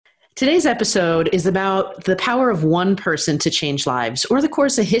Today's episode is about the power of one person to change lives or the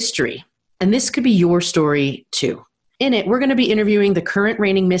course of history. And this could be your story too. In it, we're going to be interviewing the current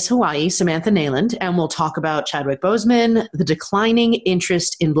reigning Miss Hawaii, Samantha Nayland, and we'll talk about Chadwick Boseman, the declining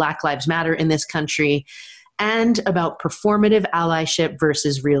interest in Black Lives Matter in this country, and about performative allyship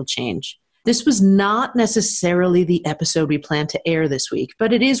versus real change. This was not necessarily the episode we planned to air this week,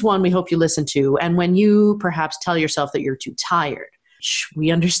 but it is one we hope you listen to. And when you perhaps tell yourself that you're too tired, we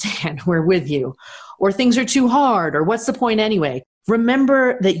understand, we're with you, or things are too hard, or what's the point anyway?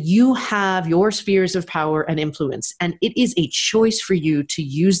 Remember that you have your spheres of power and influence, and it is a choice for you to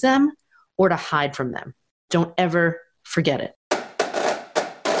use them or to hide from them. Don't ever forget it.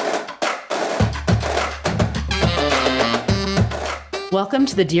 Welcome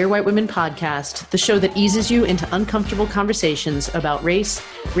to the Dear White Women podcast, the show that eases you into uncomfortable conversations about race,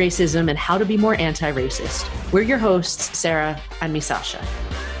 racism, and how to be more anti-racist. We're your hosts, Sarah and me, Sasha.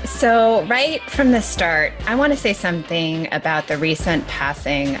 So right from the start, I want to say something about the recent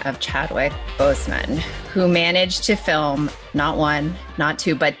passing of Chadwick Boseman, who managed to film not one, not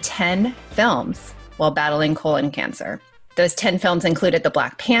two, but 10 films while battling colon cancer. Those 10 films included the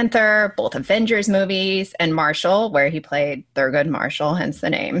Black Panther, both Avengers movies, and Marshall, where he played Thurgood Marshall, hence the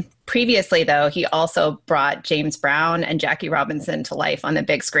name. Previously, though, he also brought James Brown and Jackie Robinson to life on the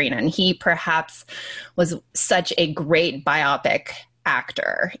big screen, and he perhaps was such a great biopic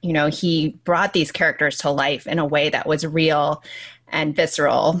actor. You know, he brought these characters to life in a way that was real and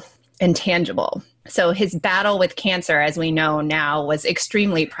visceral and tangible. So his battle with cancer, as we know now, was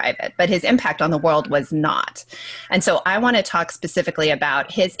extremely private, but his impact on the world was not. And so I want to talk specifically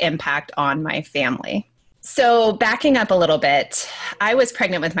about his impact on my family. So backing up a little bit, I was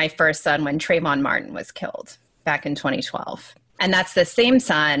pregnant with my first son when Trayvon Martin was killed back in 2012. And that's the same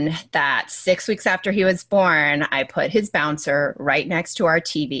son that 6 weeks after he was born, I put his bouncer right next to our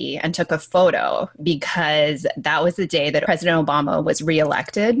TV and took a photo because that was the day that President Obama was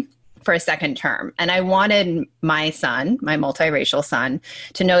reelected for a second term. And I wanted my son, my multiracial son,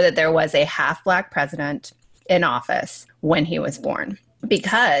 to know that there was a half-Black president in office when he was born.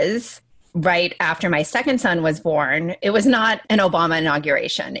 Because right after my second son was born, it was not an Obama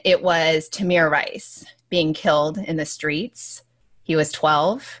inauguration. It was Tamir Rice being killed in the streets. He was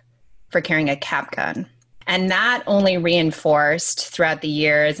 12 for carrying a cap gun. And that only reinforced throughout the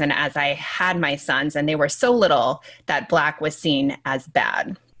years and as I had my sons, and they were so little, that Black was seen as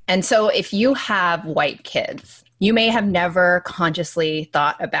bad. And so if you have white kids, you may have never consciously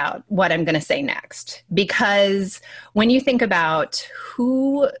thought about what I'm going to say next. Because when you think about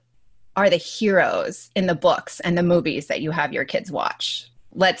who are the heroes in the books and the movies that you have your kids watch,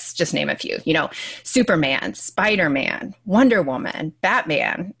 let's just name a few, Superman, Spider-Man, Wonder Woman,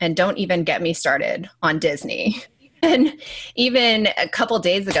 Batman, and don't even get me started on Disney. And even a couple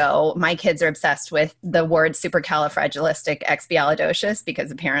days ago, my kids are obsessed with the word supercalifragilisticexpialidocious because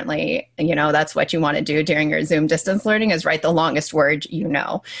apparently, that's what you want to do during your Zoom distance learning is write the longest word you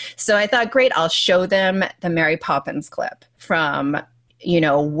know. So I thought, great, I'll show them the Mary Poppins clip from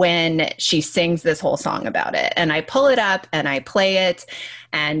when she sings this whole song about it. And I pull it up and I play it.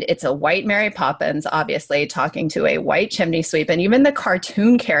 And it's a white Mary Poppins, obviously, talking to a white chimney sweep. And even the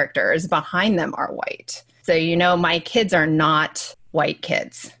cartoon characters behind them are white. So, my kids are not white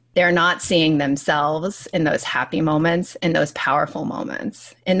kids. They're not seeing themselves in those happy moments, in those powerful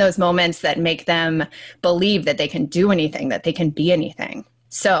moments, in those moments that make them believe that they can do anything, that they can be anything.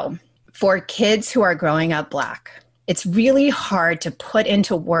 So for kids who are growing up Black, it's really hard to put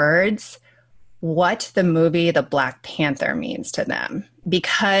into words what the movie The Black Panther means to them.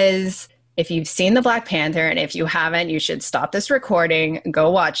 Because if you've seen The Black Panther, and if you haven't, you should stop this recording,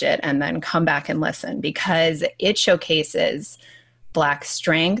 go watch it, and then come back and listen, because it showcases Black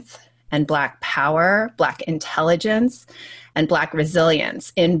strength and Black power, Black intelligence, and Black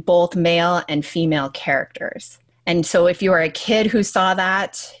resilience in both male and female characters. And so if you are a kid who saw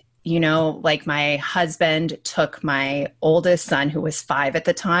that, like my husband took my oldest son, who was 5 at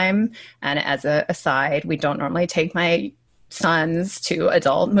the time, and as an aside, we don't normally take my sons to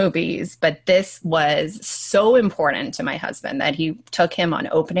adult movies, but this was so important to my husband that he took him on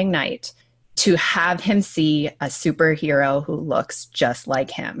opening night to have him see a superhero who looks just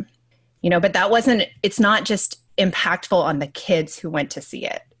like him. But it's not just impactful on the kids who went to see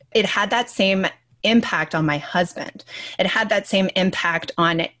it. It had that same impact on my husband. It had that same impact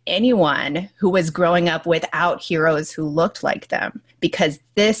on anyone who was growing up without heroes who looked like them, because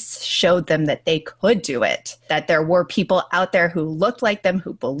this showed them that they could do it, that there were people out there who looked like them,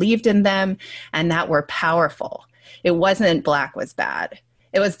 who believed in them, and that were powerful. It wasn't Black was bad.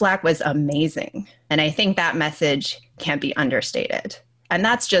 It was Black was amazing. And I think that message can't be understated. And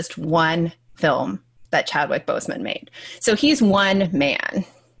that's just one film that Chadwick Boseman made. So he's one man,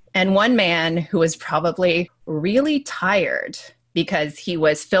 and one man who was probably really tired because he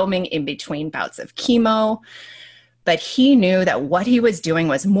was filming in between bouts of chemo, but he knew that what he was doing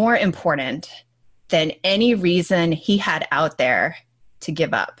was more important than any reason he had out there to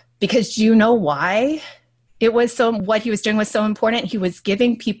give up. Because do you know why what he was doing was so important? He was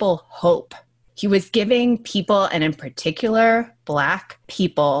giving people hope. He was giving people, and in particular, Black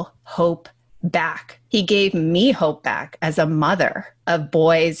people, hope back. He gave me hope back as a mother of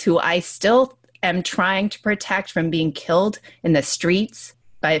boys who I still am trying to protect from being killed in the streets,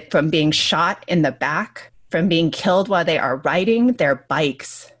 from being shot in the back, from being killed while they are riding their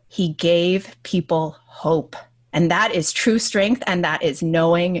bikes. He gave people hope. And that is true strength, and that is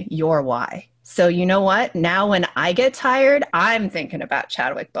knowing your why. So you know what? Now when I get tired, I'm thinking about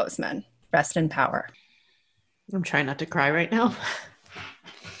Chadwick Boseman. Rest in power. I'm trying not to cry right now.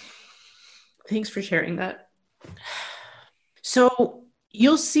 Thanks for sharing that. So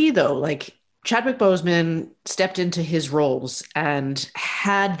you'll see though, like Chadwick Boseman stepped into his roles and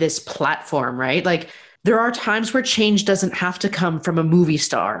had this platform, right? Like there are times where change doesn't have to come from a movie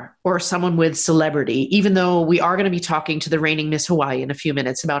star or someone with celebrity, even though we are going to be talking to the reigning Miss Hawaii in a few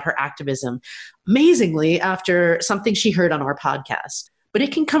minutes about her activism, amazingly, after something she heard on our podcast. But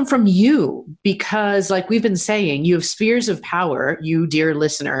it can come from you because, like we've been saying, you have spheres of power, you, dear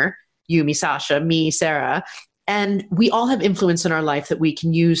listener, you, me, Sasha, me, Sarah, and we all have influence in our life that we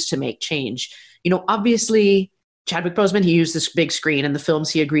can use to make change. You know, obviously, Chadwick Boseman, he used this big screen and the films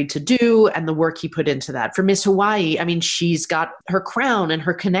he agreed to do and the work he put into that. For Miss Hawaii, I mean, she's got her crown and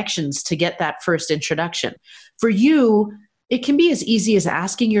her connections to get that first introduction. For you, it can be as easy as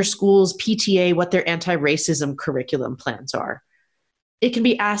asking your school's PTA what their anti-racism curriculum plans are. It can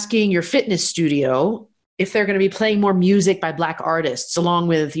be asking your fitness studio if they're going to be playing more music by Black artists, along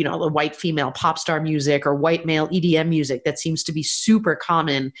with, you know, the white female pop star music or white male EDM music that seems to be super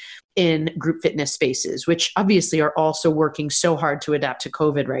common in group fitness spaces, which obviously are also working so hard to adapt to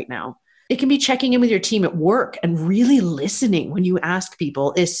COVID right now. It can be checking in with your team at work and really listening when you ask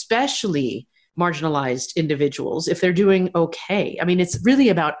people, especially marginalized individuals, if they're doing okay. I mean, it's really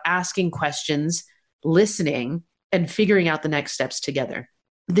about asking questions, listening, and figuring out the next steps together.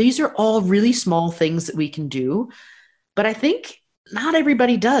 These are all really small things that we can do, but I think not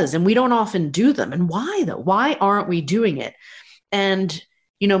everybody does, and we don't often do them. And why though? Why aren't we doing it? And,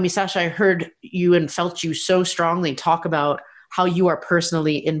 you know, Misasha, I heard you and felt you so strongly talk about how you are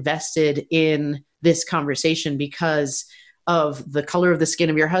personally invested in this conversation because of the color of the skin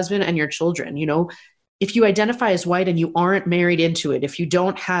of your husband and your children. You know, if you identify as white and you aren't married into it, if you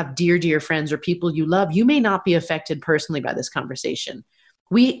don't have dear, dear friends or people you love, you may not be affected personally by this conversation.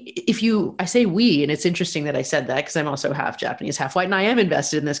 I say we, and it's interesting that I said that because I'm also half Japanese, half white, and I am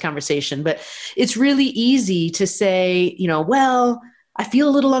invested in this conversation, but it's really easy to say, you know, well, I feel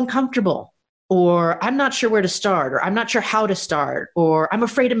a little uncomfortable, or I'm not sure where to start, or I'm not sure how to start, or I'm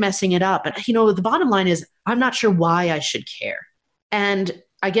afraid of messing it up. And, you know, the bottom line is I'm not sure why I should care. And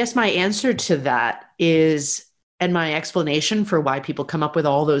I guess my answer to that is, and my explanation for why people come up with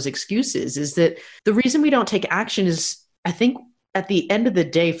all those excuses is that the reason we don't take action is, I think, at the end of the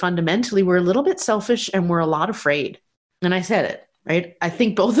day, fundamentally, we're a little bit selfish and we're a lot afraid. And I said it, right? I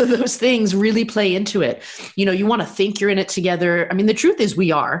think both of those things really play into it. You know, you want to think you're in it together. I mean, the truth is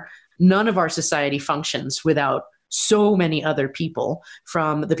we are. None of our society functions without so many other people,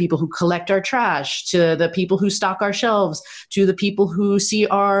 from the people who collect our trash to the people who stock our shelves to the people who see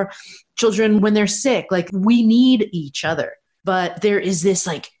our children when they're sick. Like, we need each other. But there is this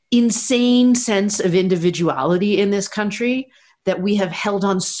like insane sense of individuality in this country that we have held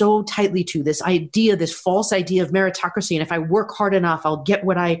on so tightly to, this idea, this false idea of meritocracy. And if I work hard enough, I'll get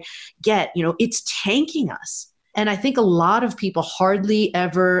what I get. You know, it's tanking us. And I think a lot of people hardly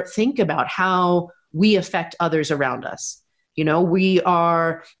ever think about how we affect others around us. You know, we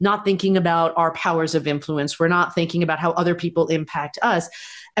are not thinking about our powers of influence. We're not thinking about how other people impact us.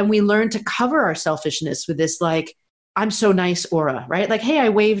 And we learn to cover our selfishness with this, like, I'm so nice aura, right? Like, hey, I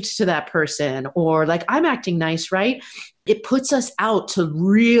waved to that person, or like, I'm acting nice, right? It puts us out to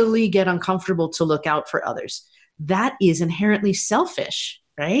really get uncomfortable to look out for others. That is inherently selfish,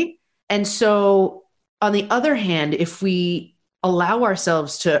 right? And so on the other hand, if we allow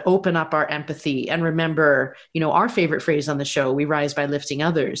ourselves to open up our empathy and remember, you know, our favorite phrase on the show, we rise by lifting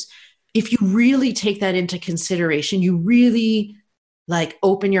others. If you really take that into consideration, you really like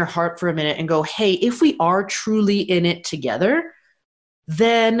open your heart for a minute and go, hey, if we are truly in it together,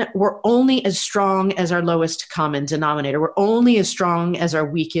 then we're only as strong as our lowest common denominator. We're only as strong as our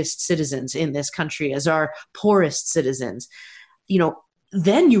weakest citizens in this country, as our poorest citizens. You know,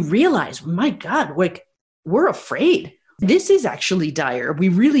 then you realize, my God, like we're afraid. This is actually dire. We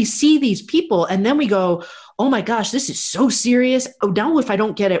really see these people and then we go, oh my gosh, this is so serious. Oh, now if I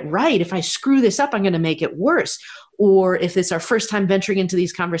don't get it right, if I screw this up, I'm going to make it worse. Or if it's our first time venturing into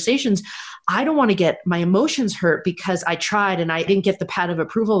these conversations, I don't want to get my emotions hurt because I tried and I didn't get the pat of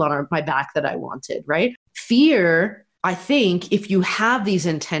approval on my back that I wanted, right? Fear, I think, if you have these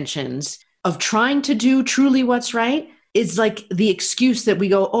intentions of trying to do truly what's right, is like the excuse that we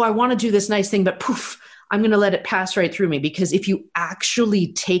go, oh, I want to do this nice thing, but poof, I'm going to let it pass right through me. Because if you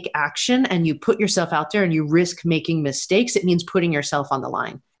actually take action and you put yourself out there and you risk making mistakes, it means putting yourself on the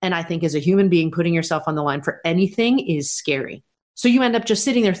line. And I think as a human being, putting yourself on the line for anything is scary. So you end up just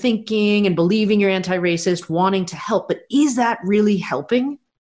sitting there thinking and believing you're anti-racist, wanting to help. But is that really helping?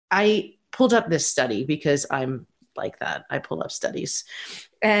 I pulled up this study because I'm like that. I pull up studies.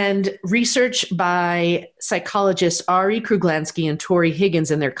 And research by psychologists Ari Kruglansky and Tori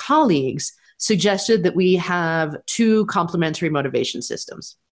Higgins and their colleagues suggested that we have two complementary motivation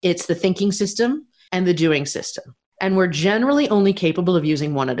systems. It's the thinking system and the doing system. And we're generally only capable of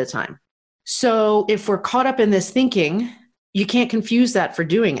using one at a time. So if we're caught up in this thinking, you can't confuse that for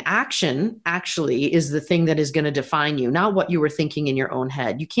doing. Action actually is the thing that is going to define you, not what you were thinking in your own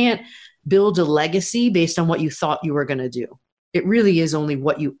head. You can't build a legacy based on what you thought you were going to do. It really is only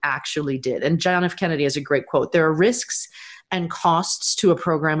what you actually did. And John F. Kennedy has a great quote. There are risks and costs to a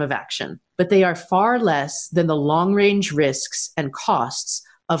program of action, but they are far less than the long-range risks and costs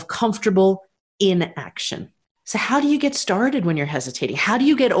of comfortable inaction. So how do you get started when you're hesitating? How do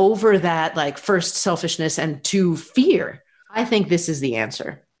you get over that, like, first selfishness and two, fear? I think this is the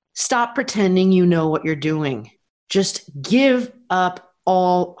answer. Stop pretending you know what you're doing. Just give up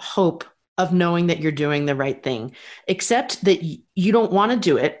all hope of knowing that you're doing the right thing. Accept that you don't want to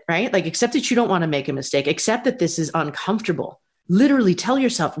do it, right? Like, accept that you don't want to make a mistake. Accept that this is uncomfortable. Literally tell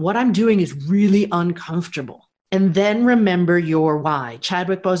yourself, what I'm doing is really uncomfortable. And then remember your why.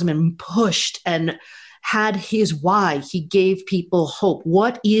 Chadwick Boseman pushed and had his why. He gave people hope.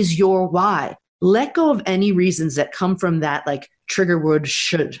 What is your why? Let go of any reasons that come from that, like trigger word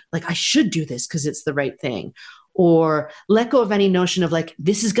should. Like, I should do this because it's the right thing. Or let go of any notion of like,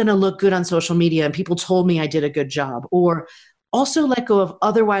 this is going to look good on social media and people told me I did a good job. Or also let go of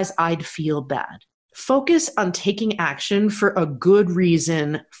otherwise I'd feel bad. Focus on taking action for a good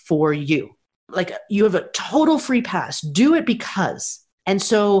reason for you. Like, you have a total free pass. Do it because. And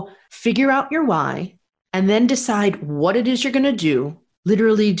so figure out your why and then decide what it is you're going to do.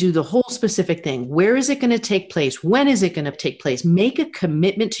 Literally do the whole specific thing. Where is it going to take place? When is it going to take place? Make a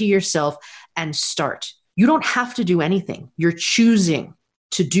commitment to yourself and start. You don't have to do anything. You're choosing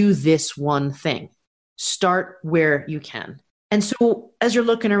to do this one thing. Start where you can. And so as you're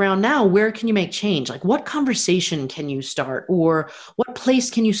looking around now, where can you make change? Like, what conversation can you start? Or what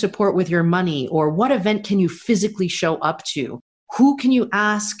place can you support with your money? Or what event can you physically show up to? Who can you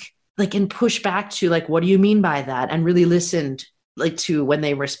ask, like, and push back to, like, what do you mean by that? And really listen to when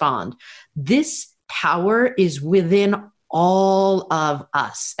they respond. This power is within all of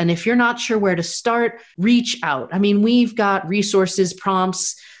us. And if you're not sure where to start, reach out. I mean, we've got resources,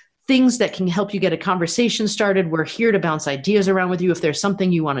 prompts, things that can help you get a conversation started. We're here to bounce ideas around with you. If there's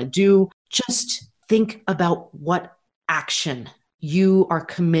something you want to do, just think about what action you are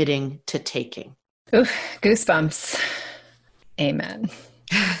committing to taking. Ooh, goosebumps. Amen.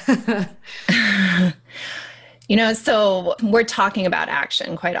 So we're talking about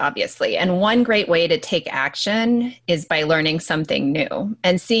action, quite obviously. And one great way to take action is by learning something new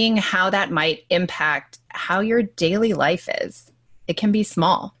and seeing how that might impact how your daily life is. It can be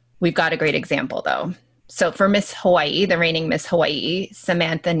small. We've got a great example, though. So for Miss Hawaii, the reigning Miss Hawaii,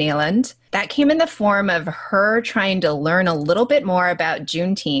 Samantha Nayland, that came in the form of her trying to learn a little bit more about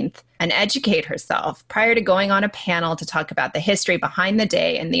Juneteenth and educate herself prior to going on a panel to talk about the history behind the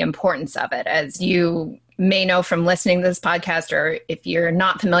day and the importance of it. As you may know from listening to this podcast, or if you're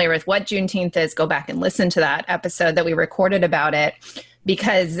not familiar with what Juneteenth is, go back and listen to that episode that we recorded about it,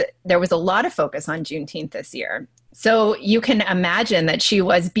 because there was a lot of focus on Juneteenth this year. So you can imagine that she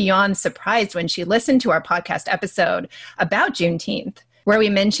was beyond surprised when she listened to our podcast episode about Juneteenth, where we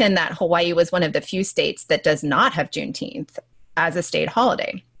mentioned that Hawaii was one of the few states that does not have Juneteenth as a state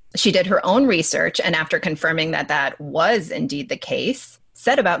holiday. She did her own research, and after confirming that that was indeed the case,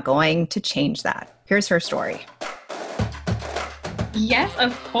 set about going to change that. Here's her story. Yes,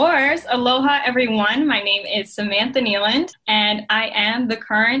 of course. Aloha, everyone. My name is Samantha Nayland, and I am the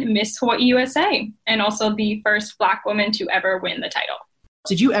current Miss Hawaii USA, and also the first Black woman to ever win the title.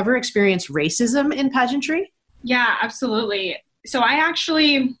 Did you ever experience racism in pageantry? Yeah, absolutely. So I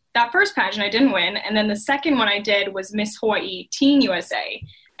actually that first pageant, I didn't win. And then the second one I did was Miss Hawaii Teen USA.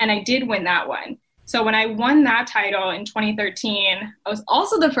 And I did win that one. So when I won that title in 2013, I was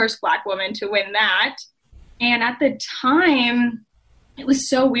also the first Black woman to win that. And at the time, it was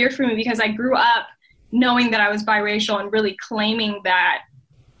so weird for me because I grew up knowing that I was biracial and really claiming that.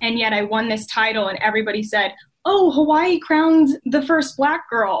 And yet I won this title and everybody said, oh, Hawaii crowned the first Black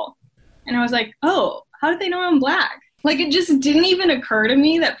girl. And I was like, oh, how did they know I'm Black? Like, it just didn't even occur to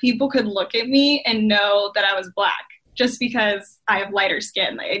me that people could look at me and know that I was Black just because I have lighter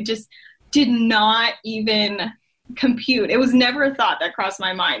skin. Like, it just did not even compute. It was never a thought that crossed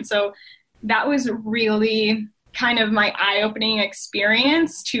my mind. So that was really kind of my eye-opening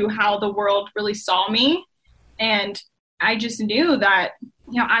experience to how the world really saw me. And I just knew that,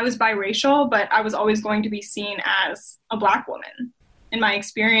 I was biracial, but I was always going to be seen as a Black woman. And my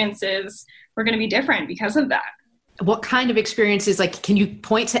experiences were going to be different because of that. What kind of experiences, like, can you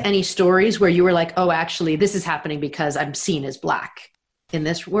point to any stories where you were like, oh, actually, this is happening because I'm seen as Black in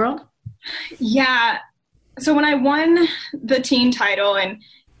this world? Yeah. So when I won the teen title, and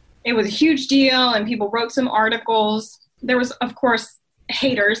it was a huge deal and people wrote some articles, there was, of course,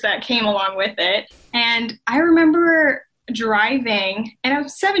 haters that came along with it. And I remember driving, and I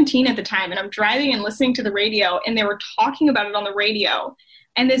was 17 at the time, and I'm driving and listening to the radio, and they were talking about it on the radio.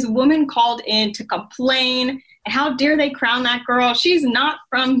 And this woman called in to complain, and how dare they crown that girl? She's not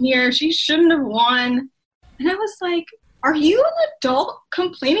from here. She shouldn't have won. And I was like, are you an adult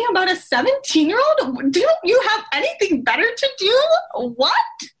complaining about a 17-year-old? Don't you have anything better to do? What?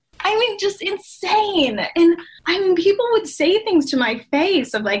 I mean, just insane. And I mean, people would say things to my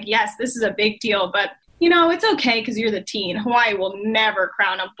face of like, yes, this is a big deal, but it's okay because you're the teen. Hawaii will never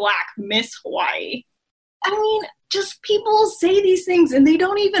crown a Black Miss Hawaii. I mean, just people say these things and they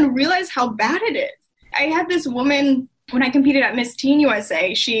don't even realize how bad it is. I had this woman, when I competed at Miss Teen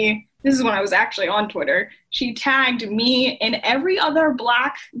USA, this is when I was actually on Twitter, she tagged me and every other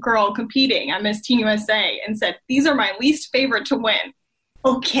Black girl competing at Miss Teen USA and said, these are my least favorite to win.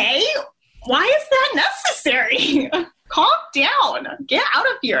 Okay, why is that necessary? Calm down. Get out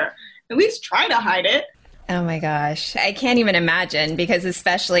of here. At least try to hide it. Oh my gosh. I can't even imagine, because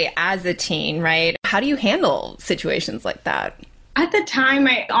especially as a teen, right? How do you handle situations like that? At the time,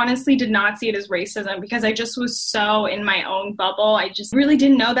 I honestly did not see it as racism because I just was so in my own bubble. I just really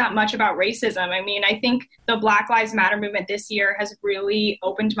didn't know that much about racism. I mean, I think the Black Lives Matter movement this year has really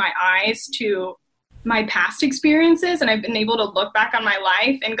opened my eyes to my past experiences. And I've been able to look back on my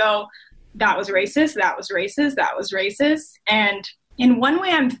life and go, that was racist, that was racist, that was racist. And in one way,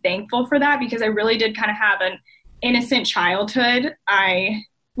 I'm thankful for that because I really did kind of have an innocent childhood. I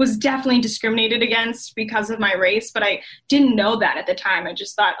was definitely discriminated against because of my race, but I didn't know that at the time. I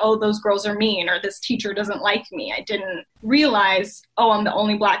just thought, oh, those girls are mean, or this teacher doesn't like me. I didn't realize, oh, I'm the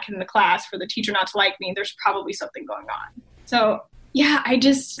only Black kid in the class. For the teacher not to like me, there's probably something going on. So yeah, I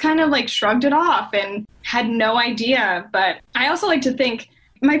just kind of like shrugged it off and had no idea. But I also like to think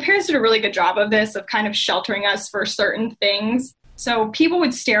my parents did a really good job of this, of kind of sheltering us for certain things. So people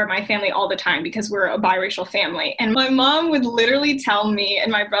would stare at my family all the time because we're a biracial family. And my mom would literally tell me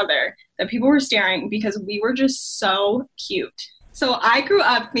and my brother that people were staring because we were just so cute. So I grew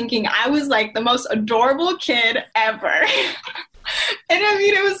up thinking I was like the most adorable kid ever. And I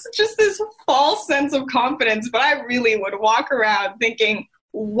mean, it was just this false sense of confidence, but I really would walk around thinking,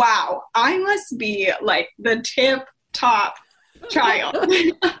 wow, I must be like the tip top child.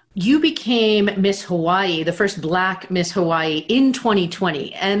 You became Miss Hawaii, the first Black Miss Hawaii in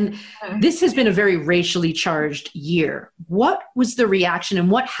 2020. And this has been a very racially charged year. What was the reaction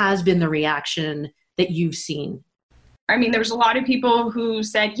and what has been the reaction that you've seen? I mean, there was a lot of people who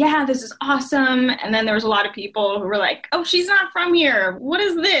said, yeah, this is awesome. And then there was a lot of people who were like, oh, she's not from here. What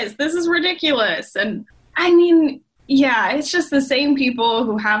is this? This is ridiculous. And I mean, yeah, it's just the same people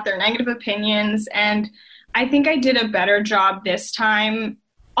who have their negative opinions. And I think I did a better job this time.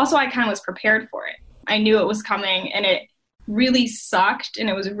 Also, I kind of was prepared for it. I knew it was coming and it really sucked. And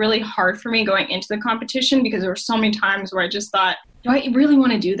it was really hard for me going into the competition because there were so many times where I just thought, do I really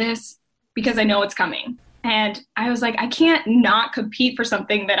want to do this? Because I know it's coming. And I was like, I can't not compete for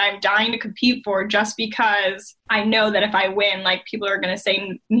something that I'm dying to compete for just because I know that if I win, like people are going to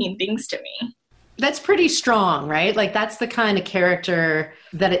say mean things to me. That's pretty strong, right? Like that's the kind of character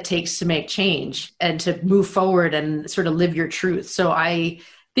that it takes to make change and to move forward and sort of live your truth. So I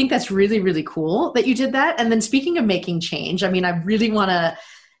think that's really, really cool that you did that. And then speaking of making change, I mean, I really want to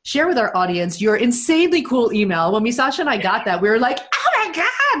share with our audience your insanely cool email. When Misasha and I got that, we were like, oh my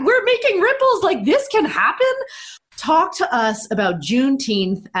God, we're making ripples. Like this can happen. Talk to us about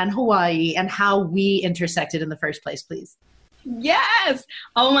Juneteenth and Hawaii and how we intersected in the first place, please. Yes.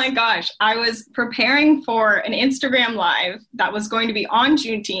 Oh my gosh. I was preparing for an Instagram live that was going to be on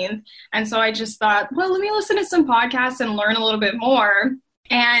Juneteenth. And so I just thought, well, let me listen to some podcasts and learn a little bit more.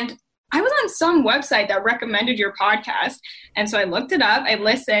 And I was on some website that recommended your podcast. And so I looked it up. I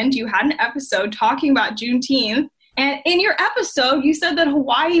listened. You had an episode talking about Juneteenth. And in your episode, you said that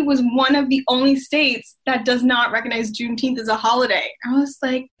Hawaii was one of the only states that does not recognize Juneteenth as a holiday. I was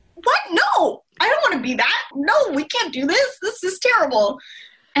like, what? No, I don't want to be that. No, we can't do this. This is terrible.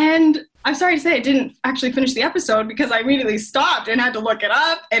 And I'm sorry to say I didn't actually finish the episode because I immediately stopped and had to look it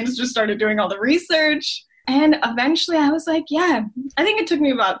up and just started doing all the research. And eventually I was like, yeah, I think it took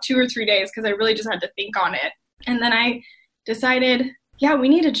me about 2 or 3 days because I really just had to think on it. And then I decided, yeah, we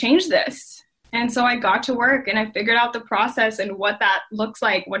need to change this. And so I got to work and I figured out the process and what that looks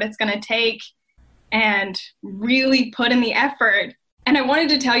like, what it's going to take, and really put in the effort. And I wanted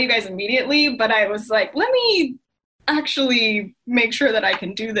to tell you guys immediately, but I was like, let me actually make sure that I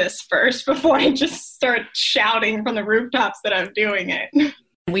can do this first before I just start shouting from the rooftops that I'm doing it.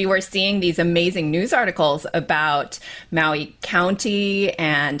 We were seeing these amazing news articles about Maui County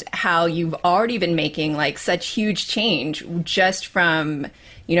and how you've already been making like such huge change just from,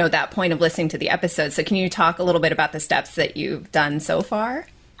 you know, that point of listening to the episode. So can you talk a little bit about the steps that you've done so far?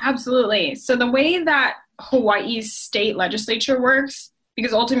 Absolutely. So the way that Hawaii's state legislature works,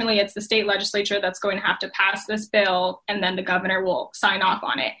 because ultimately it's the state legislature that's going to have to pass this bill and then the governor will sign off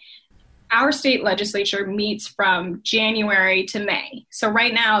on it. Our state legislature meets from January to May. So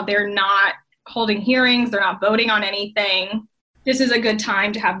right now they're not holding hearings, they're not voting on anything. This is a good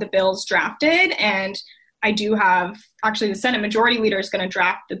time to have the bills drafted. And I do have, actually the Senate Majority Leader is going to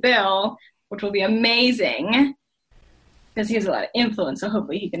draft the bill, which will be amazing because he has a lot of influence. So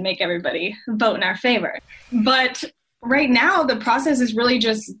hopefully he can make everybody vote in our favor. But right now the process is really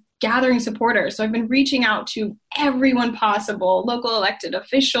just gathering supporters. So I've been reaching out to everyone possible, local elected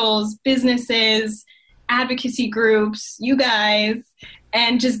officials, businesses, advocacy groups, you guys,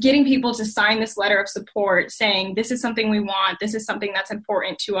 and just getting people to sign this letter of support saying, this is something we want, this is something that's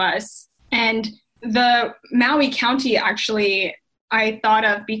important to us. And the Maui County actually, I thought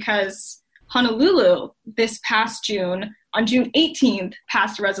of because Honolulu this past June, on June 18th,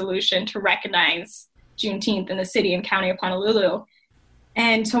 passed a resolution to recognize Juneteenth in the city and county of Honolulu.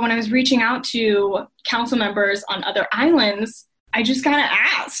 And so when I was reaching out to council members on other islands, I just kind of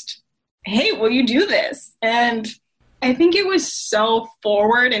asked, hey, will you do this? And I think it was so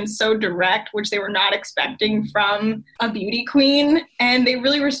forward and so direct, which they were not expecting from a beauty queen. And they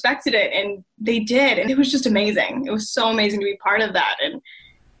really respected it, and they did. And it was just amazing. It was so amazing to be part of that. And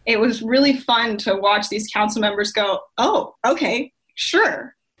it was really fun to watch these council members go, oh, okay,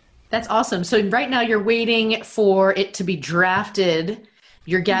 sure. That's awesome. So right now you're waiting for it to be drafted.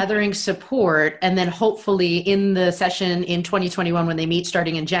 You're gathering support, and then hopefully in the session in 2021, when they meet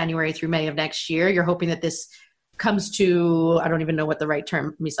starting in January through May of next year, you're hoping that this comes to, I don't even know what the right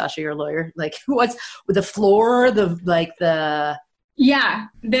term, Misasha, you're a lawyer, like what's with the floor, Yeah,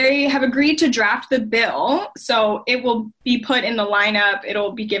 they have agreed to draft the bill. So it will be put in the lineup.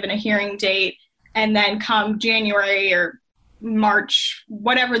 It'll be given a hearing date, and then come January or March,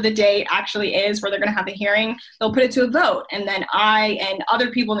 whatever the date actually is where they're going to have the hearing, they'll put it to a vote. And then I and other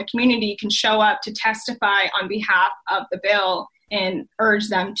people in the community can show up to testify on behalf of the bill and urge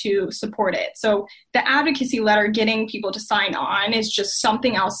them to support it. So the advocacy letter, getting people to sign on, is just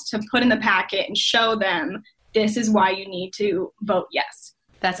something else to put in the packet and show them this is why you need to vote yes.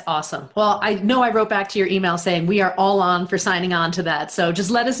 That's awesome. Well, I know I wrote back to your email saying we are all on for signing on to that. So just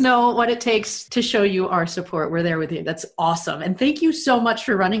let us know what it takes to show you our support. We're there with you. That's awesome. And thank you so much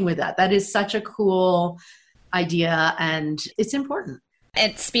for running with that. That is such a cool idea, and it's important.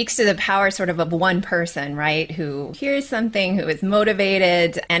 It speaks to the power sort of one person, right? Who hears something, who is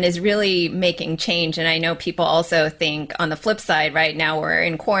motivated and is really making change. And I know people also think on the flip side, right now we're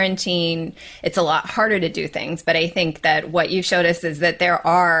in quarantine, it's a lot harder to do things. But I think that what you showed us is that there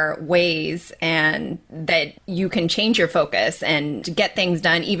are ways and that you can change your focus and get things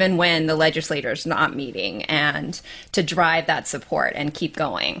done even when the legislator's not meeting, and to drive that support and keep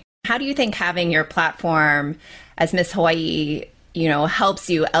going. How do you think having your platform as Miss Hawaii helps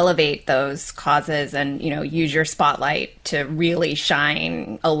you elevate those causes and, use your spotlight to really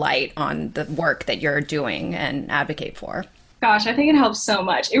shine a light on the work that you're doing and advocate for? Gosh, I think it helps so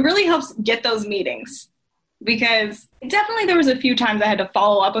much. It really helps get those meetings, because definitely there was a few times I had to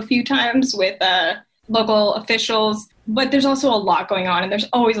follow up a few times with local officials, but there's also a lot going on, and there's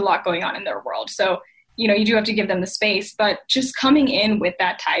always a lot going on in their world. So, you do have to give them the space, but just coming in with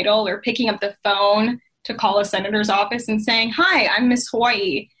that title or picking up the phone to call a senator's office and saying, hi, I'm Miss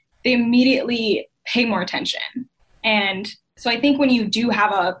Hawaii, they immediately pay more attention. And So I think when you do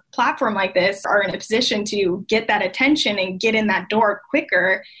have a platform like this, are in a position to get that attention and get in that door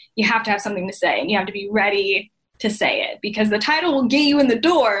quicker, you have to have something to say. And you have to be ready to say it, because the title will get you in the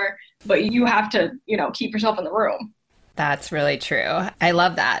door, but you have to, keep yourself in the room. That's really true. I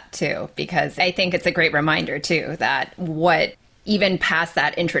love that too, because I think it's a great reminder too, that even past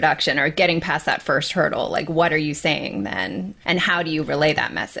that introduction or getting past that first hurdle, like what are you saying then? And how do you relay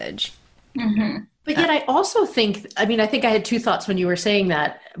that message? Mm-hmm. But yet I also think, I think I had two thoughts when you were saying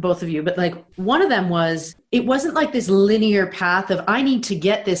that, both of you, but like one of them was, it wasn't like this linear path of I need to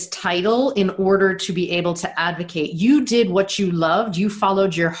get this title in order to be able to advocate. You did what you loved, you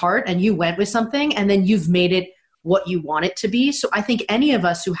followed your heart and you went with something, and then you've made it what you want it to be. So I think any of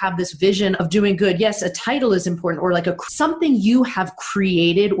us who have this vision of doing good, yes, a title is important, or like something you have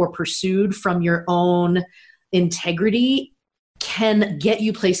created or pursued from your own integrity can get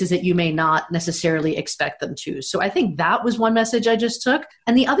you places that you may not necessarily expect them to. So I think that was one message I just took.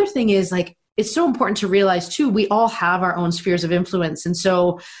 And the other thing is, like, it's so important to realize too, we all have our own spheres of influence. And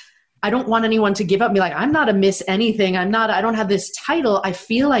so I don't want anyone to give up and be like, I'm not a Miss anything. I don't have this title. I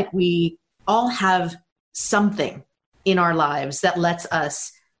feel like we all have something in our lives that lets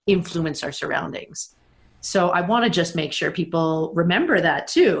us influence our surroundings. So I want to just make sure people remember that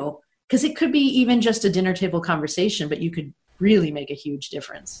too, because it could be even just a dinner table conversation, but you could really make a huge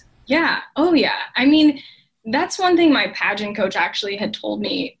difference. Yeah. Oh, yeah. That's one thing my pageant coach actually had told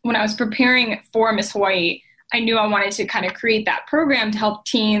me when I was preparing for Miss Hawaii. I knew I wanted to kind of create that program to help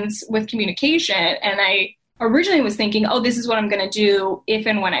teens with communication. And I originally was thinking, this is what I'm going to do if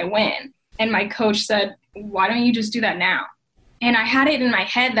and when I win. And my coach said, why don't you just do that now? And I had it in my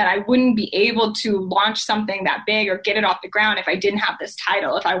head that I wouldn't be able to launch something that big or get it off the ground if I didn't have this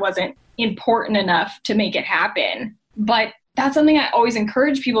title, if I wasn't important enough to make it happen. But that's something I always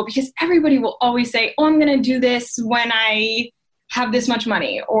encourage people, because everybody will always say, I'm going to do this when I have this much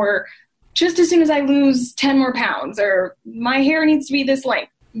money, or just as soon as I lose 10 more pounds, or my hair needs to be this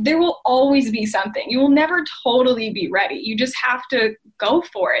length. There will always be something. You will never totally be ready. You just have to go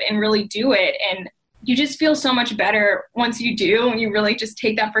for it and really do it. And you just feel so much better once you do, and you really just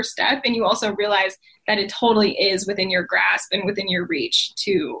take that first step. And you also realize that it totally is within your grasp and within your reach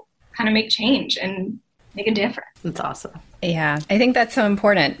to kind of make change and make a difference. That's awesome. Yeah, I think that's so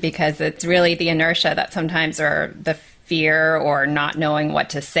important, because it's really the inertia that sometimes, or the fear or not knowing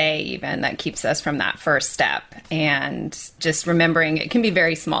what to say even, that keeps us from that first step. And just remembering it can be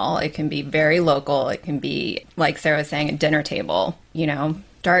very small, it can be very local, it can be, like Sarah was saying, a dinner table,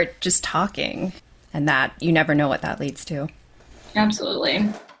 start just talking, and that you never know what that leads to. Absolutely.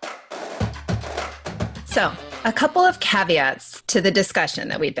 So, a couple of caveats to the discussion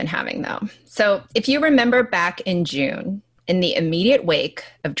that we've been having, though. So, if you remember back in June, in the immediate wake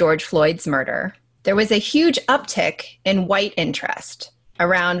of George Floyd's murder, there was a huge uptick in white interest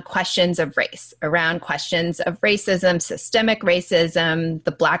around questions of race, around questions of racism, systemic racism,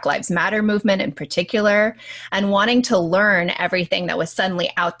 the Black Lives Matter movement in particular, and wanting to learn everything that was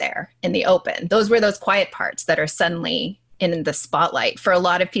suddenly out there in the open. Those were those quiet parts that are suddenly in the spotlight for a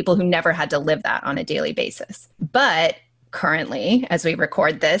lot of people who never had to live that on a daily basis. But currently, as we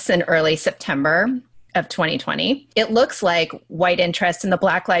record this in early September of 2020, it looks like white interest in the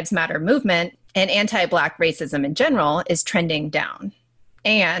Black Lives Matter movement and anti-Black racism in general is trending down.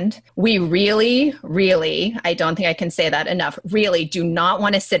 And we really, I don't think I can say that enough, really do not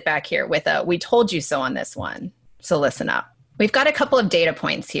want to sit back here with a "we told you so" on this one. So listen up. We've got a couple of data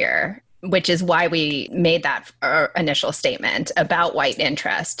points here, which is why we made that initial statement about white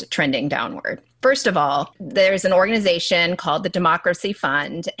interest trending downward. First of all, there's an organization called the Democracy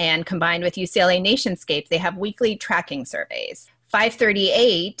Fund, and combined with UCLA Nationscape, they have weekly tracking surveys.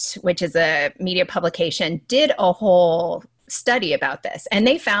 538, which is a media publication, did a whole study about this, and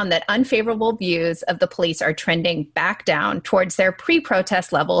they found that unfavorable views of the police are trending back down towards their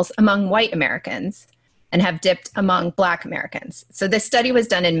pre-protest levels among white Americans and have dipped among Black Americans. So this study was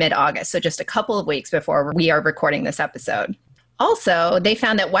done in mid-August, so just a couple of weeks before we are recording this episode. Also, they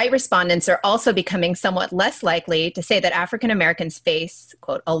found that white respondents are also becoming somewhat less likely to say that African Americans face,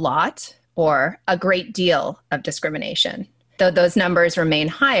 quote, a lot or a great deal of discrimination, though those numbers remain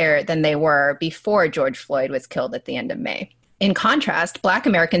higher than they were before George Floyd was killed at the end of May. In contrast, Black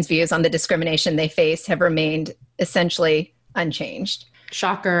Americans' views on the discrimination they face have remained essentially unchanged.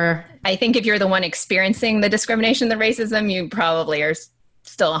 Shocker. I think if you're the one experiencing the discrimination, the racism, you probably are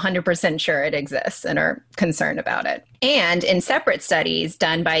still 100% sure it exists and are concerned about it. And in separate studies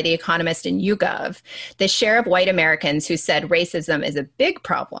done by The Economist and YouGov, the share of white Americans who said racism is a big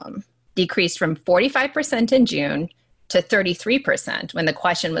problem decreased from 45% in June to 33% when the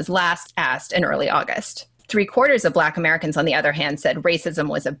question was last asked in early August. 3/4 of Black Americans, on the other hand, said racism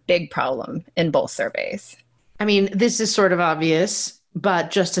was a big problem in both surveys. I mean, this is sort of obvious,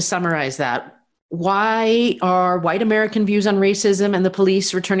 but just to summarize that, why are white American views on racism and the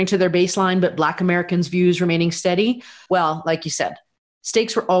police returning to their baseline, but Black Americans' views remaining steady? Well, like you said,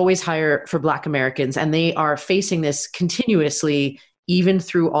 stakes were always higher for Black Americans, and they are facing this continuously, even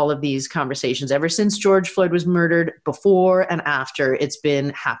through all of these conversations. Ever since George Floyd was murdered, before and after, it's been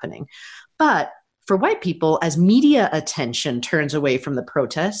happening. But for white people, as media attention turns away from the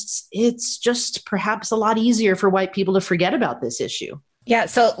protests, it's just perhaps a lot easier for white people to forget about this issue. Yeah,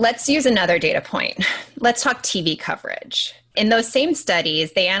 so let's use another data point. Let's talk TV coverage. In those same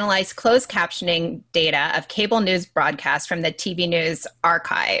studies, they analyzed closed captioning data of cable news broadcasts from the TV News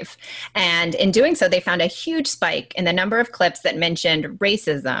archive. And in doing so, they found a huge spike in the number of clips that mentioned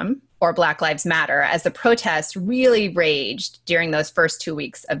racism or Black Lives Matter as the protests really raged during those first 2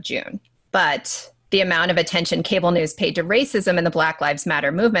 weeks of June. But the amount of attention cable news paid to racism in the Black Lives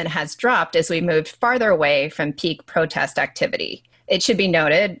Matter movement has dropped as we moved farther away from peak protest activity. It should be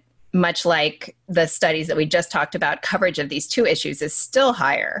noted, much like the studies that we just talked about, coverage of these two issues is still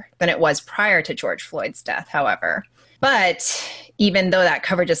higher than it was prior to George Floyd's death, however. But even though that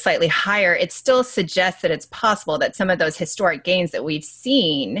coverage is slightly higher, it still suggests that it's possible that some of those historic gains that we've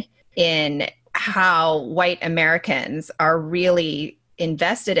seen in how white Americans are really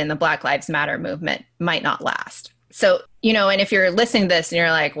invested in the Black Lives Matter movement might not last. So, and if you're listening to this and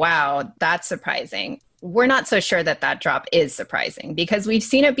you're like, wow, that's surprising, we're not so sure that that drop is surprising because we've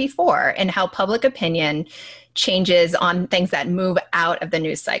seen it before in how public opinion changes on things that move out of the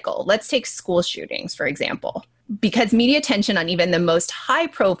news cycle. Let's take school shootings, for example. Because media attention on even the most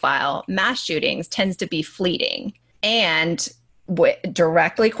high-profile mass shootings tends to be fleeting. And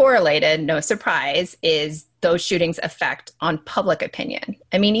directly correlated, no surprise, is those shootings' effect on public opinion.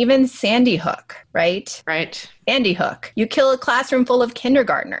 I mean, even Sandy Hook, right? Right. Sandy Hook. You kill a classroom full of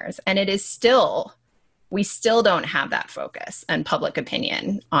kindergartners, and it is still... we still don't have that focus and public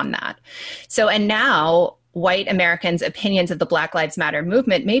opinion on that. So, and now white Americans' opinions of the Black Lives Matter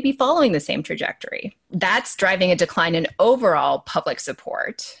movement may be following the same trajectory. That's driving a decline in overall public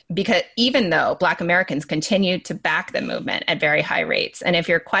support because even though Black Americans continue to back the movement at very high rates. And if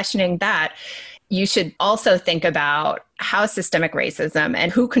you're questioning that, you should also think about how systemic racism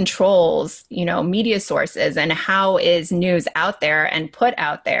and who controls, media sources and how is news out there and put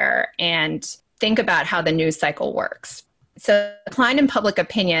out there, and think about how the news cycle works. So decline in public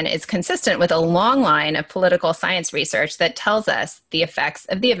opinion is consistent with a long line of political science research that tells us the effects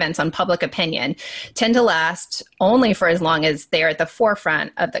of the events on public opinion tend to last only for as long as they are at the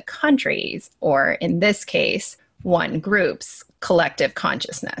forefront of the country's, or in this case, one group's collective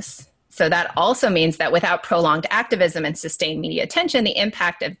consciousness. So that also means that without prolonged activism and sustained media attention, the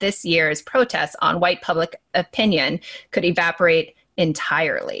impact of this year's protests on white public opinion could evaporate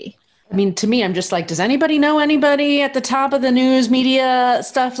entirely. I mean, to me, I'm just like, does anybody know anybody at the top of the news media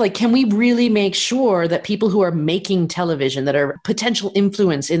stuff? Like, can we really make sure that people who are making television, that are potential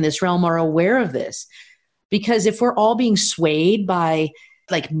influence in this realm, are aware of this? Because if we're all being swayed by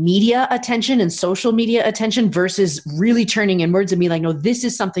like media attention and social media attention versus really turning inwards and being like, no, this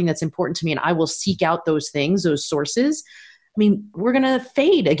is something that's important to me and I will seek out those things, those sources, I mean, we're going to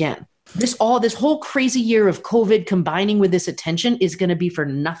fade again. This whole crazy year of COVID combining with this attention is going to be for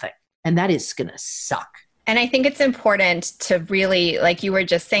nothing. And that is going to suck. And I think it's important to really, like you were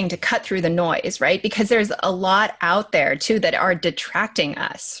just saying, to cut through the noise, right? Because there's a lot out there, too, that are detracting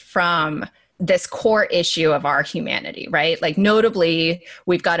us from this core issue of our humanity, right? Like notably,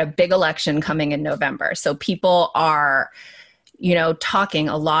 we've got a big election coming in November. So people are, talking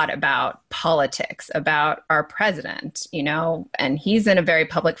a lot about politics, about our president, and he's in a very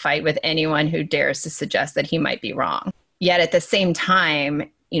public fight with anyone who dares to suggest that he might be wrong. Yet at the same time,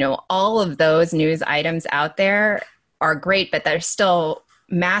 all of those news items out there are great, but they're still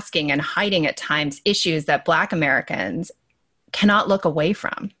masking and hiding at times issues that Black Americans cannot look away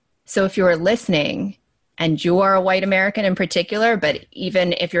from. So if you're listening and you are a white American in particular, but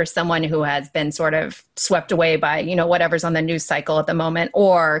even if you're someone who has been sort of swept away by, whatever's on the news cycle at the moment,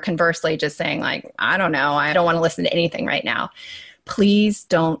 or conversely just saying like, I don't know, I don't want to listen to anything right now, please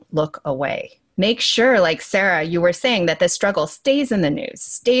don't look away. Make sure, like Sarah, you were saying, that this struggle stays in the news,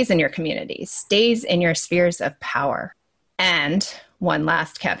 stays in your community, stays in your spheres of power. And one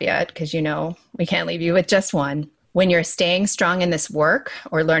last caveat, because we can't leave you with just one. When you're staying strong in this work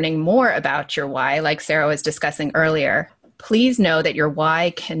or learning more about your why, like Sarah was discussing earlier, please know that your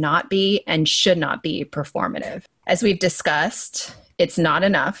why cannot be and should not be performative. As we've discussed, it's not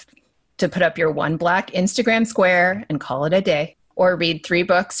enough to put up your one Black Instagram square and call it a day, or read 3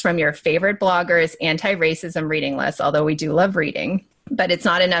 books from your favorite blogger's anti-racism reading list, although we do love reading. But it's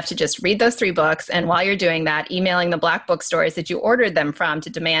not enough to just read those 3 books. And while you're doing that, emailing the Black bookstores that you ordered them from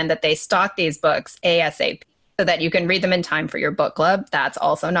to demand that they stock these books ASAP so that you can read them in time for your book club. That's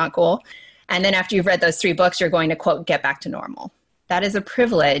also not cool. And then after you've read those 3 books, you're going to, quote, get back to normal. That is a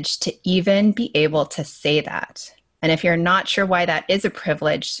privilege to even be able to say that. And if you're not sure why that is a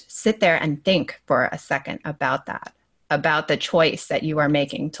privilege, sit there and think for a second about that, about the choice that you are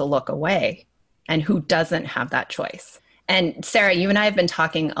making to look away and who doesn't have that choice. And Sarah, you and I have been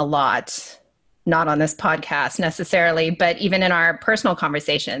talking a lot, not on this podcast necessarily, but even in our personal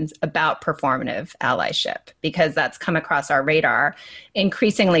conversations about performative allyship, because that's come across our radar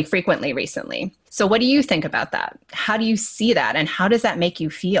increasingly frequently recently. So what do you think about that? How do you see that? And how does that make you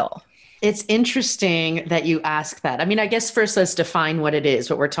feel? It's interesting that you ask that. I mean, I guess first let's define what it is,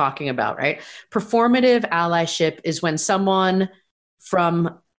 what we're talking about, right? Performative allyship is when someone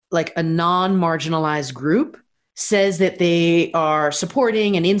from like a non-marginalized group says that they are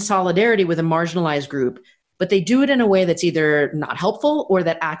supporting and in solidarity with a marginalized group, but they do it in a way that's either not helpful or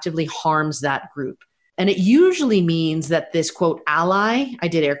that actively harms that group. And it usually means that this, quote, ally, I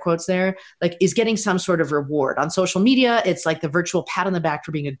did air quotes there, like is getting some sort of reward. On social media, it's like the virtual pat on the back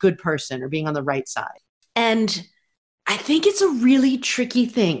for being a good person or being on the right side. And I think it's a really tricky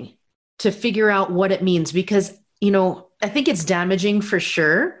thing to figure out what it means because, you know, I think it's damaging for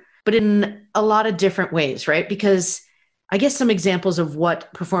sure, but in a lot of different ways, right? Because I guess some examples of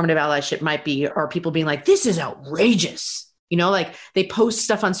what performative allyship might be are people being like, this is outrageous. You know, like they post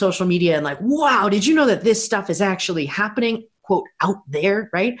stuff on social media and like, wow, did you know that this stuff is actually happening, quote, out there,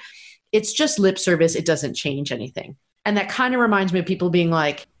 right? It's just lip service. It doesn't change anything. And that kind of reminds me of people being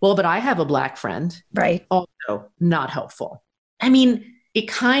like, well, but I have a Black friend. Right. Also not helpful. I mean, it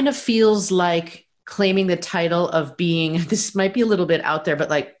kind of feels like claiming the title of being, this might be a little bit out there, but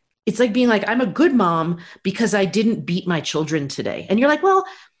like, it's like being like, I'm a good mom because I didn't beat my children today. And you're like, well,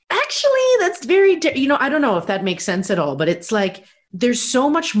 actually, that's very, I don't know if that makes sense at all, but it's like, there's so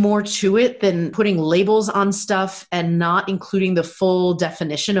much more to it than putting labels on stuff and not including the full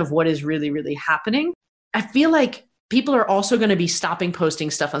definition of what is really, really happening. I feel like people are also going to be stopping posting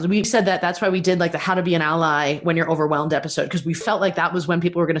stuff. We said that that's why we did like the How to Be an Ally When You're Overwhelmed episode, because we felt like that was when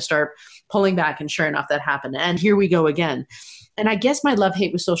people were going to start pulling back. And sure enough, that happened. And here we go again. And I guess my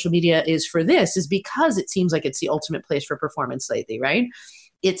love-hate with social media is because it seems like it's the ultimate place for performance lately, right?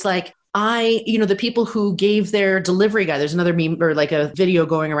 It's like the people who gave their delivery guy, there's another meme or like a video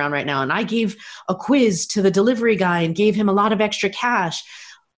going around right now. And I gave a quiz to the delivery guy and gave him a lot of extra cash,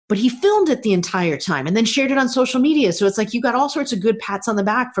 but he filmed it the entire time and then shared it on social media. So it's like, you got all sorts of good pats on the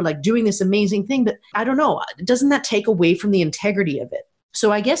back for like doing this amazing thing. But I don't know, doesn't that take away from the integrity of it?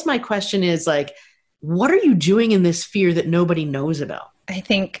 So I guess my question is like, what are you doing in this fear that nobody knows about? I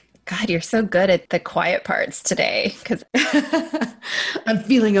think, God, you're so good at the quiet parts today because I'm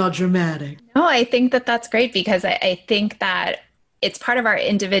feeling all dramatic. No, I think that that's great because I think that it's part of our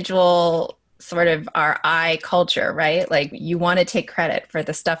individual sort of our I culture, right? Like you want to take credit for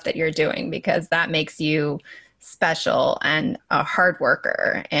the stuff that you're doing because that makes you special and a hard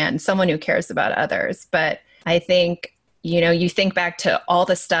worker and someone who cares about others. But I think you think back to all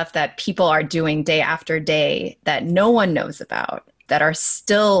the stuff that people are doing day after day that no one knows about, that are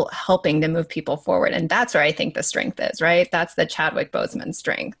still helping to move people forward. And that's where I think the strength is, right? That's the Chadwick Boseman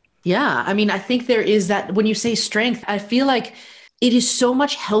strength. Yeah. I mean, I think there is that when you say strength, I feel like it is so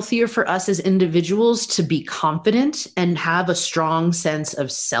much healthier for us as individuals to be confident and have a strong sense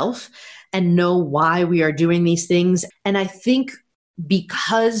of self and know why we are doing these things. And I think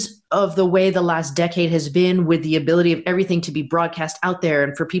because of the way the last decade has been with the ability of everything to be broadcast out there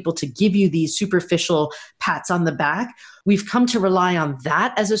and for people to give you these superficial pats on the back, we've come to rely on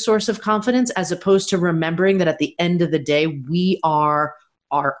that as a source of confidence, as opposed to remembering that at the end of the day, we are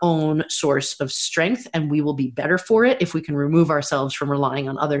our own source of strength and we will be better for it if we can remove ourselves from relying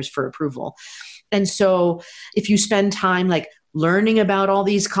on others for approval. And so if you spend time like learning about all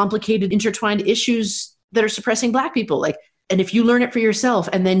these complicated intertwined issues that are suppressing Black people, and if you learn it for yourself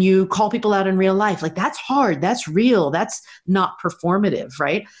and then you call people out in real life, like that's hard, that's real, that's not performative,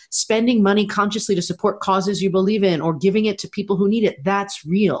 right? Spending money consciously to support causes you believe in or giving it to people who need it, that's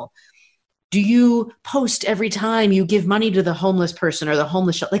real. Do you post every time you give money to the homeless person or the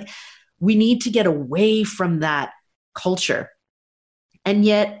homeless shelter? Like we need to get away from that culture. And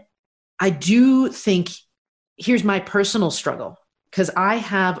yet I do think, here's my personal struggle, because I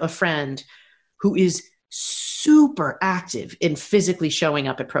have a friend who is super active in physically showing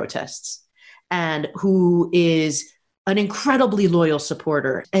up at protests and who is an incredibly loyal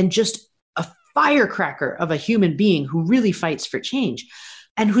supporter and just a firecracker of a human being who really fights for change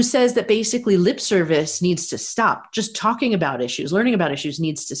and who says that basically lip service needs to stop. Just talking about issues, learning about issues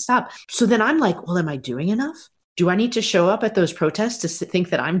needs to stop. So then I'm like, well, am I doing enough? Do I need to show up at those protests to think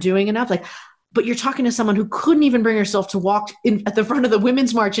that I'm doing enough? Like, but you're talking to someone who couldn't even bring herself to walk in at the front of the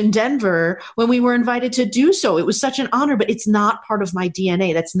Women's March in Denver when we were invited to do so. It was such an honor, but it's not part of my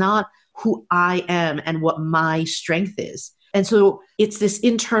DNA. That's not who I am and what my strength is. And so it's this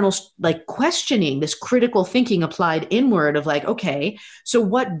internal like questioning, this critical thinking applied inward of like, okay, so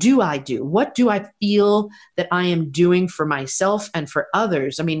what do I do? What do I feel that I am doing for myself and for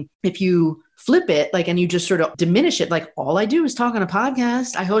others? I mean, if you flip it, like, and you just sort of diminish it, like all I do is talk on a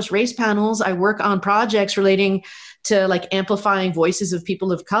podcast. I host race panels. I work on projects relating to like amplifying voices of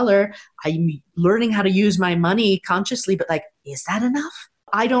people of color. I'm learning how to use my money consciously, but like, is that enough?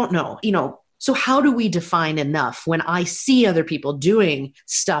 I don't know, So how do we define enough when I see other people doing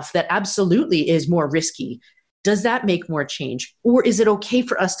stuff that absolutely is more risky? Does that make more change? Or is it okay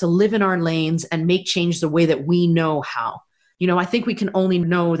for us to live in our lanes and make change the way that we know how? I think we can only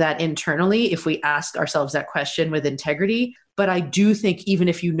know that internally if we ask ourselves that question with integrity. But I do think even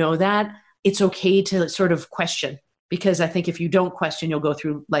if you know that, it's okay to sort of question, because I think if you don't question, you'll go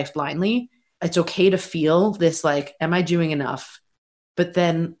through life blindly. It's okay to feel this like, am I doing enough? But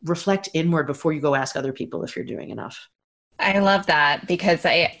then reflect inward before you go ask other people if you're doing enough. I love that, because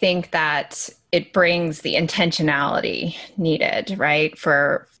I think that it brings the intentionality needed, right?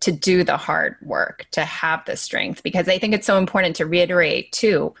 To do the hard work, to have the strength, because I think it's so important to reiterate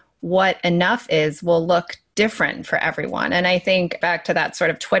too, what enough is will look different for everyone. And I think back to that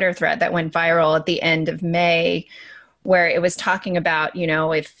sort of Twitter thread that went viral at the end of May, where it was talking about,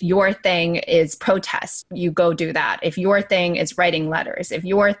 if your thing is protest, you go do that. If your thing is writing letters, if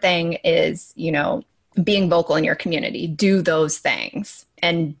your thing is, being vocal in your community, do those things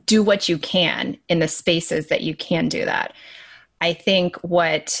and do what you can in the spaces that you can do that. I think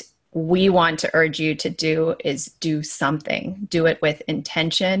what we want to urge you to do is do something, do it with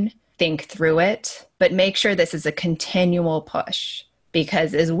intention, think through it, but make sure this is a continual push,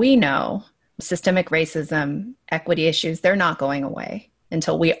 because as we know, systemic racism, equity issues, they're not going away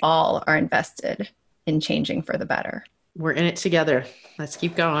until we all are invested in changing for the better. We're in it together. Let's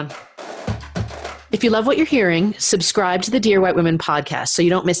keep going. If you love what you're hearing, subscribe to the Dear White Women podcast so you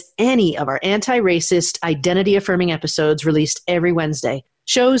don't miss any of our anti-racist, identity-affirming episodes released every Wednesday.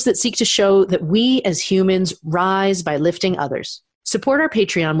 Shows that seek to show that we as humans rise by lifting others. Support our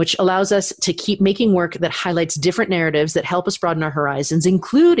Patreon, which allows us to keep making work that highlights different narratives that help us broaden our horizons,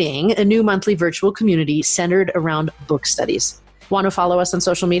 including a new monthly virtual community centered around book studies. Want to follow us on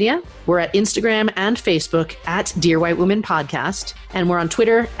social media? We're at Instagram and Facebook at Dear White Women Podcast, and we're on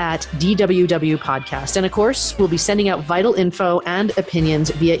Twitter at DWW Podcast. And of course, we'll be sending out vital info and opinions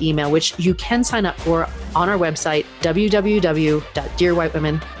via email, which you can sign up for on our website,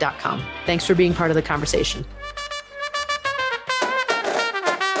 www.dearwhitewomen.com. Thanks for being part of the conversation.